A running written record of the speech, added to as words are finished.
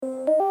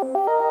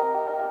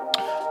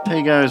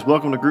Hey guys,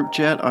 welcome to Group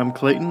Chat. I'm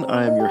Clayton.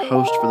 I am your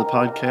host for the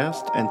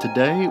podcast, and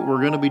today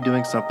we're going to be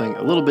doing something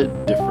a little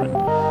bit different.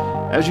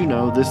 As you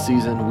know, this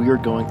season we are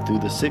going through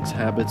the 6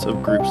 habits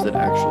of groups that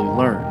actually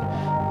learn.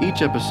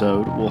 Each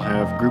episode will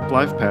have Group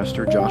Life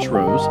Pastor Josh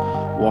Rose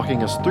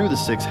walking us through the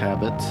 6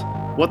 habits,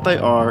 what they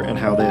are, and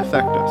how they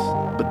affect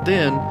us. But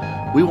then,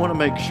 we want to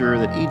make sure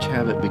that each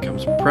habit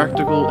becomes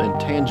practical and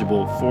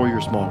tangible for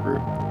your small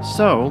group.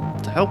 So,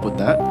 to help with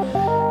that,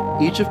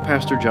 each of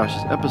Pastor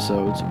Josh's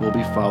episodes will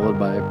be followed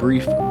by a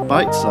brief,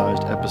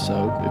 bite-sized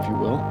episode, if you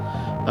will,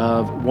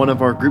 of one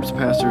of our group's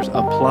pastors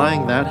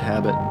applying that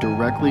habit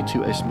directly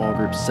to a small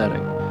group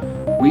setting.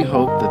 We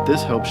hope that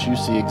this helps you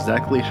see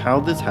exactly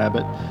how this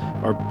habit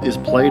is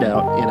played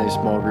out in a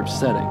small group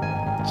setting.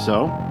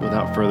 So,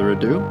 without further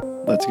ado,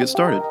 let's get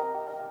started.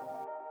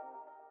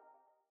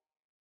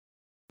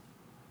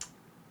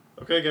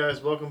 Okay,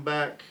 guys, welcome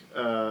back.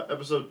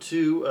 Episode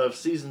 2 of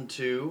Season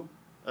 2.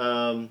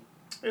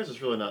 I guess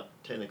it's really not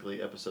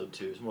technically episode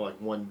 2. It's more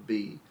like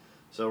 1B.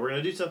 So we're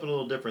going to do something a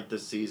little different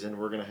this season.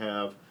 We're going to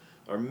have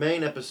our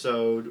main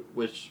episode,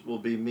 which will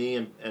be me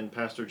and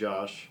Pastor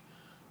Josh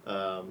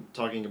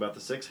talking about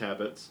the 6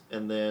 habits.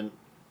 And then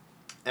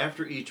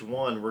after each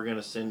one, we're going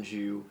to send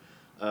you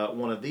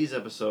one of these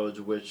episodes,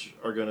 which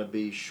are going to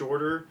be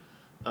shorter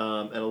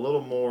and a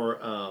little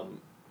more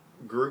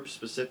group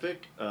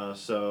specific.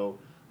 So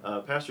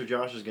Pastor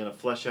Josh is going to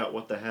flesh out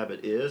what the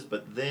habit is,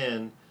 but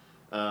then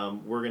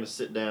we're going to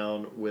sit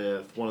down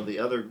with one of the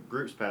other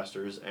group's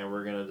pastors and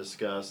we're going to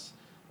discuss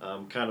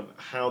kind of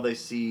how they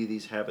see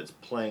these habits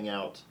playing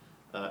out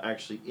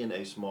actually in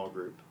a small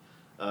group.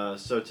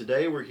 So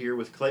today we're here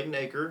with Clayton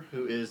Aker,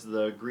 who is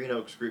the Green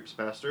Oaks group's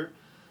pastor,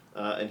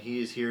 and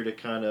he is here to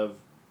kind of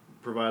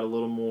provide a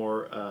little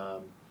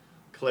more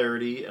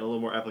clarity and a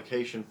little more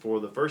application for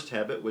the first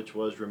habit, which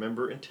was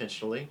remember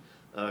intentionally.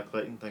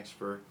 Clayton, thanks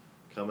for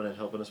coming and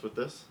helping us with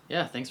this.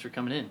 Yeah, thanks for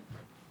coming in.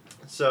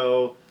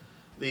 So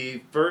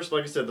the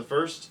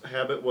first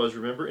habit was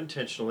remember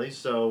intentionally.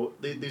 So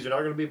these are not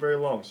going to be very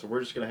long. So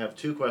we're just going to have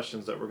 2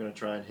 questions that we're going to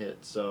try and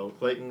hit. So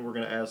Clayton, we're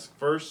going to ask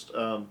first,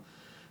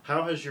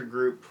 how has your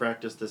group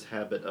practiced this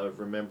habit of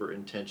remember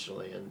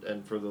intentionally?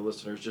 And for the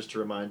listeners, just to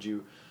remind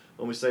you,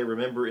 when we say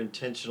remember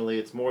intentionally,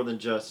 it's more than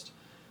just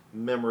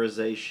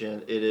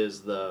memorization. It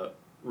is the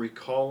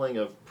recalling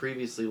of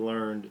previously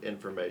learned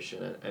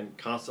information and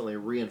constantly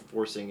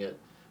reinforcing it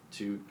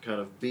to kind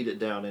of beat it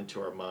down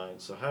into our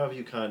minds. So how have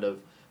you kind of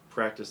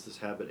practiced this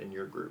habit in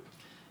your group?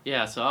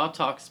 Yeah, so I'll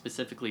talk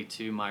specifically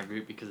to my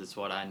group because it's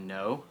what I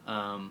know.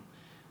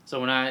 So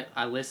when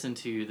I listened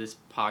to this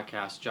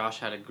podcast, Josh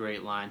had a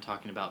great line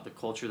talking about the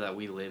culture that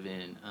we live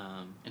in.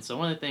 And so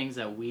one of the things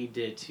that we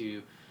did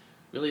to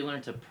really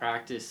learn to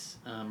practice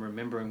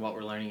remembering what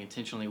we're learning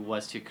intentionally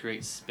was to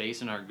create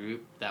space in our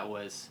group that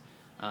was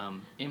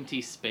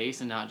empty space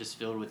and not just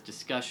filled with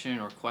discussion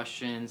or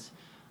questions,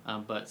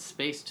 but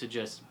space to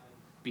just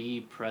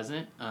be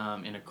present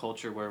in a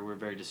culture where we're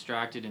very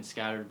distracted and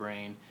scattered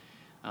brain.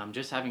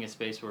 Just having a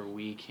space where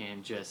we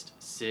can just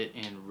sit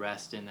and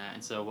rest in that.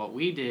 And so what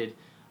we did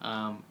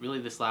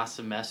really this last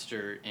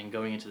semester and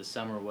going into the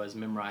summer was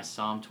memorize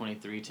Psalm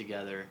 23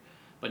 together,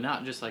 but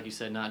not just like you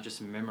said, not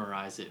just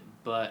memorize it,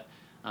 but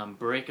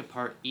break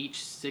apart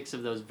each 6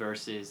 of those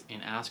verses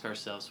and ask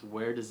ourselves,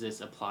 where does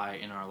this apply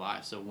in our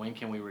life? So when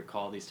can we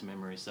recall these to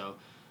memory? So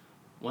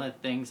one of the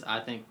things I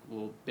think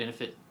will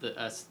benefited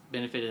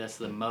us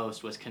the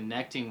most was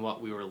connecting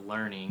what we were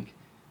learning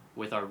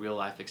with our real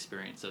life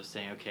experience. So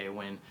saying, okay,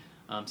 when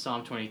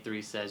Psalm 23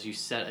 says, you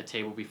set a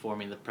table before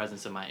me in the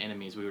presence of my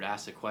enemies, we would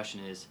ask the question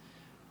is,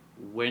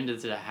 when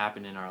does it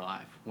happen in our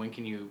life? When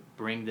can you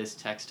bring this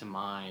text to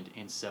mind?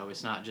 And so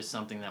it's not just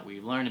something that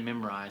we learn and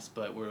memorize,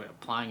 but we're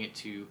applying it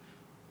to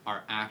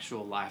our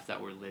actual life that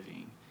we're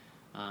living.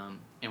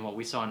 And what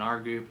we saw in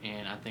our group,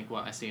 and I think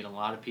what I see in a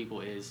lot of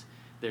people is,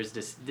 there's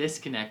this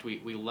disconnect. We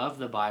love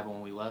the Bible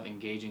and we love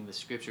engaging the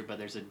Scripture, but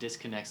there's a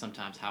disconnect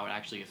sometimes how it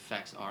actually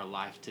affects our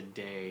life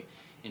today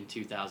in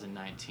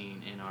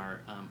 2019 in our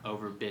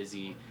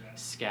over-busy,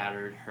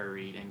 scattered,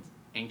 hurried, and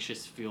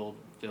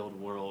anxious-filled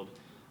world.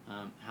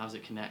 How does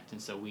it connect? And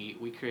so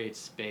we create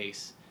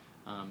space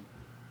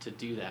to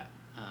do that.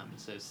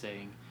 So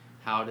saying,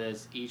 how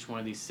does each one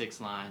of these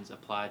 6 lines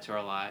apply to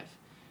our life?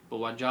 But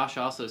what Josh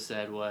also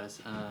said was,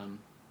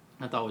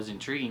 I thought was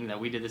intriguing that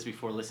we did this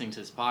before listening to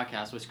this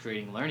podcast, was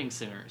creating learning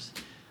centers.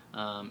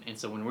 And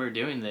so when we're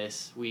doing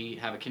this, we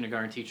have a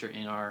kindergarten teacher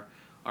in our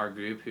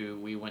group who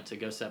we went to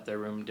go set up their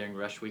room during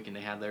rush week, and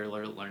they had their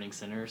learning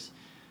centers.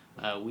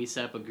 We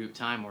set up a group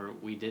time where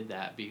we did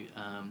that,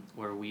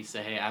 where we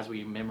say, hey, as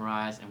we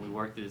memorize and we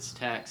work through this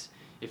text,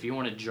 if you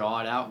want to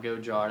draw it out, go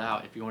draw it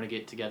out. If you want to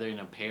get together in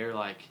a pair,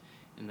 like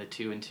in the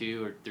 2 and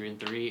 2 or 3 and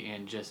 3,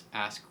 and just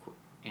ask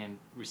and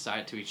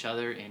recite to each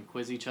other and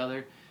quiz each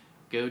other,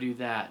 go do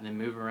that, and then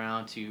move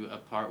around to a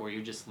part where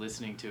you're just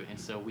listening to it. And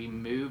so we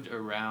moved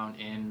around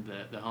in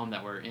the home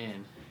that we're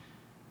in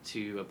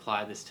to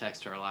apply this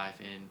text to our life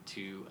and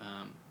to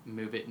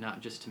move it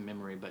not just to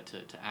memory, but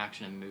to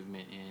action and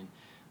movement in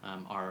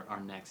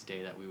our next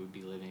day that we would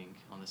be living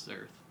on this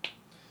earth.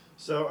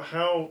 So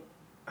how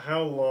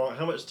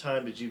much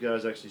time did you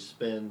guys actually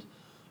spend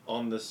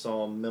on this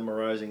psalm,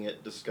 memorizing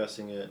it,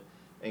 discussing it,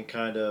 and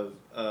kind of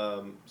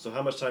so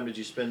how much time did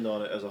you spend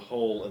on it as a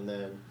whole, and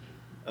then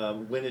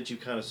when did you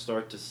kind of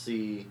start to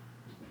see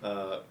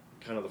kind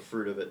of the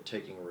fruit of it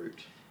taking root?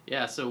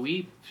 Yeah, so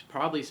we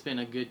probably spent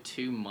a good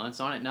 2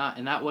 months on it.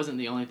 And that wasn't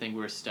the only thing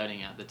we were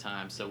studying at the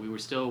time. So we were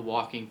still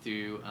walking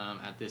through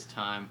at this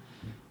time,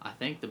 I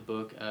think the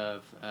book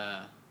of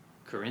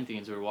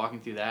Corinthians. We were walking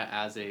through that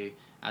as a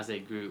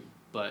group.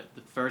 But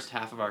the first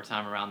half of our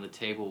time around the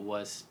table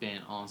was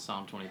spent on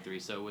Psalm 23.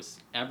 So it was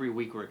every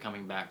week we were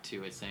coming back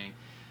to it, saying,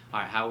 "All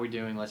right, how are we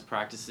doing? Let's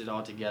practice it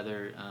all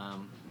together."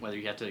 Whether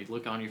you have to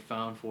look on your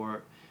phone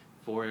for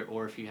it,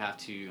 or if you have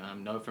to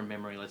know it from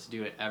memory, let's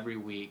do it every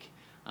week.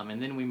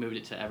 And then we moved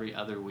it to every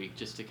other week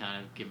just to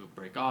kind of give a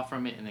break off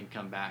from it and then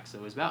come back. So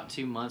it was about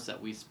 2 months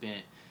that we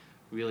spent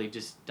really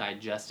just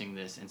digesting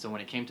this. And so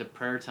when it came to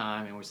prayer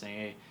time and we're saying,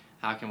 hey,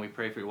 how can we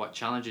pray for you? What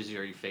challenges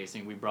are you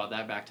facing? We brought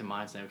that back to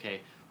mind, saying,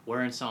 okay,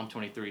 where in Psalm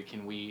 23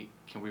 can we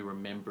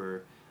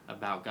remember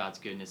about God's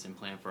goodness and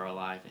plan for our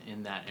life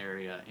in that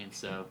area? And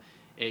so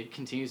it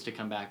continues to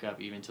come back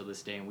up even till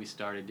this day. And we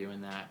started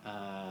doing that.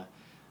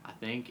 I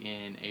think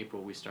in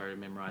April we started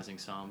memorizing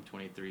Psalm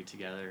 23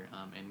 together,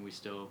 and we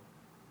still.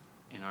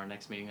 In our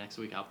next meeting next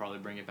week, I'll probably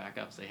bring it back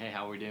up and say, hey,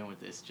 how are we doing with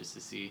this, just to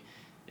see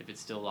if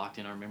it's still locked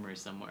in our memory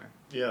somewhere.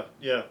 Yeah,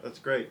 that's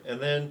great. And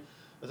then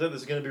I said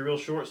this is going to be real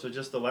short, so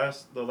just the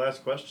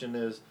last question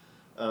is,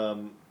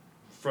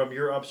 from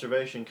your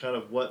observation, kind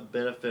of what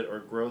benefit or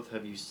growth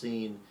have you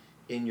seen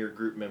in your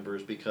group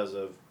members because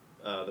of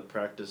the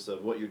practice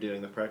of what you're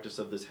doing, the practice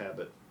of this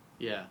habit?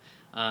 Yeah.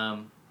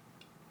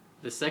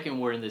 The second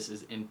word in this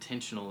is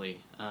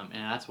intentionally, and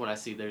that's what I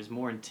see. There's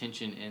more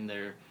intention in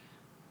their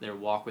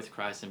walk with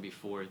Christ than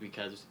before,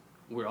 because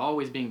we're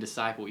always being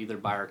discipled either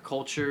by our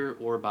culture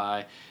or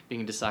by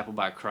being discipled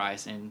by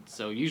Christ. And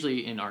so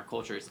usually in our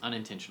culture it's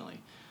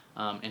unintentionally.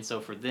 And so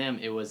for them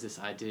it was this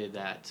idea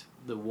that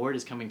the word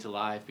is coming to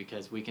life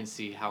because we can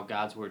see how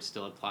God's word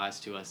still applies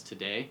to us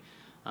today.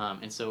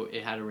 And so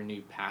it had a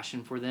renewed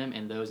passion for them,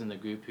 and those in the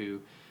group who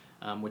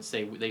would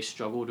say they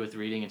struggled with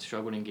reading and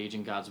struggled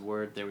engaging God's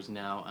word, there was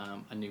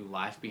now a new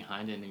life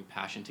behind it, a new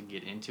passion to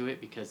get into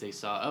it, because they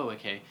saw, oh,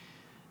 okay,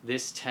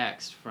 this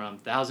text from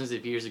thousands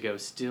of years ago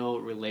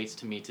still relates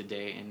to me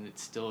today, and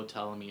it's still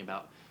telling me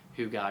about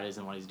who God is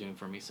and what he's doing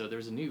for me. So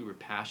there's a new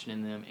passion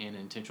in them and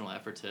an intentional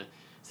effort to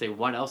say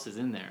what else is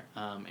in there.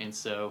 And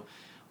so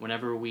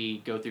whenever we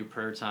go through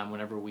prayer time,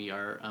 whenever we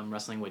are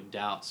wrestling with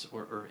doubts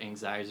or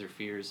anxieties or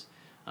fears,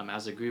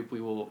 as a group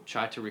we will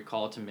try to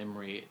recall to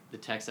memory the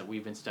text that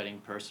we've been studying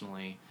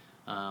personally,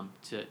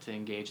 to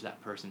engage that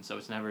person. So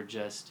it's never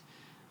just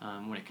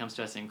when it comes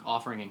to us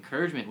offering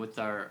encouragement with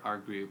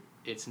our group,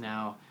 it's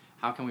now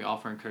how can we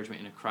offer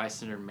encouragement in a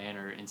Christ-centered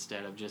manner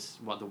instead of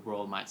just what the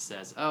world might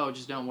says. Oh,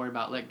 just don't worry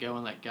about, let go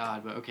and let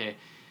God. But okay,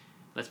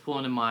 let's pull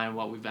into mind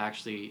what we've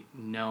actually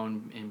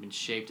known and been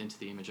shaped into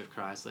the image of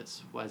Christ.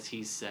 Let's what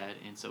he's said.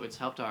 And so it's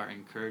helped our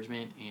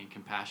encouragement and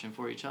compassion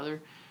for each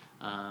other,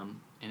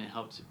 and it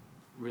helped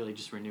really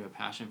just renew a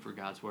passion for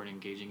God's word,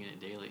 engaging in it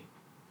daily.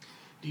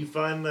 Do you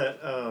find that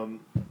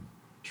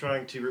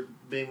trying to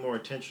being more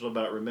intentional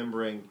about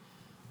remembering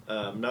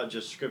not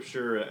just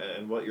scripture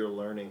and what you're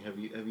learning, have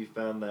you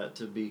found that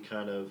to be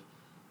kind of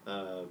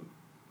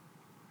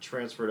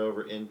transferred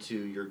over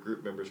into your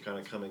group members kind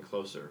of coming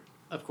closer?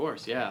 Of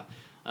course, yeah.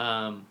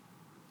 And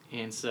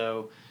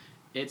so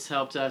it's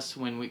helped us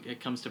when it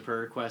comes to prayer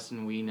requests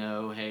and we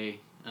know,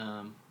 hey,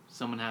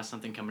 someone has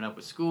something coming up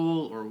with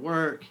school or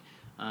work,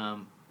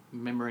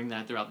 remembering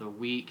that throughout the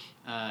week,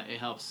 it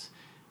helps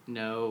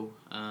know,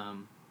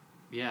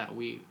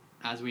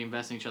 as we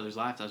invest in each other's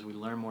lives, as we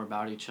learn more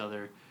about each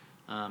other,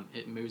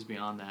 it moves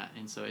beyond that.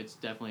 And so it's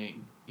definitely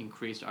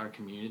increased our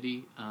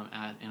community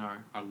and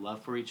our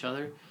love for each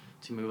other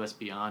to move us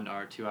beyond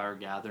our 2-hour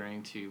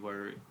gathering to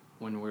where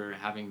when we're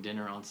having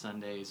dinner on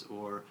Sundays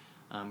or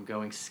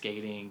going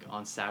skating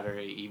on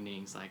Saturday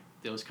evenings, like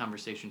those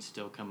conversations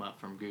still come up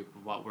from group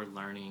of what we're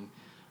learning,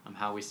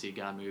 how we see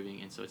God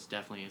moving. And so it's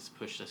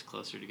pushed us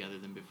closer together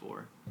than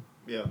before.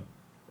 Yeah.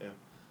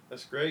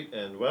 That's great.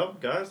 And well,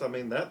 guys, I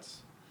mean,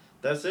 that's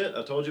it.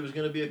 I told you it was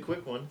going to be a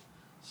quick one.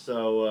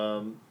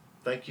 So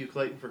thank you,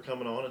 Clayton, for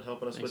coming on and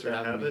helping us with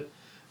that habit.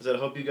 I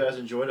hope you guys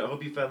enjoyed it. I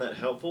hope you found that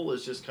helpful.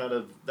 It's just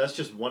that's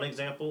just one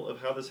example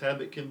of how this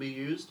habit can be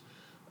used.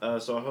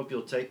 So I hope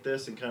you'll take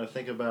this and kind of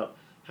think about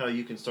how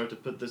you can start to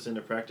put this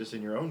into practice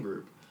in your own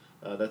group.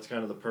 That's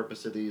kind of the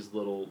purpose of these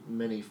little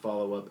mini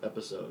follow-up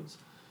episodes.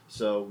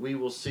 So we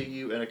will see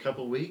you in a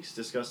couple weeks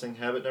discussing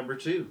habit number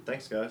 2.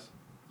 Thanks, guys.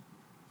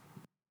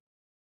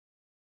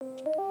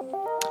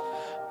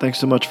 Thanks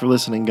so much for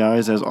listening,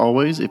 guys. As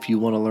always, if you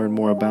want to learn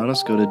more about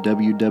us, go to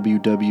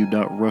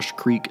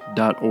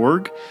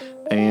www.rushcreek.org,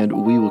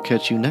 and we will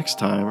catch you next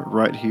time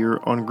right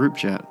here on Group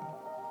Chat.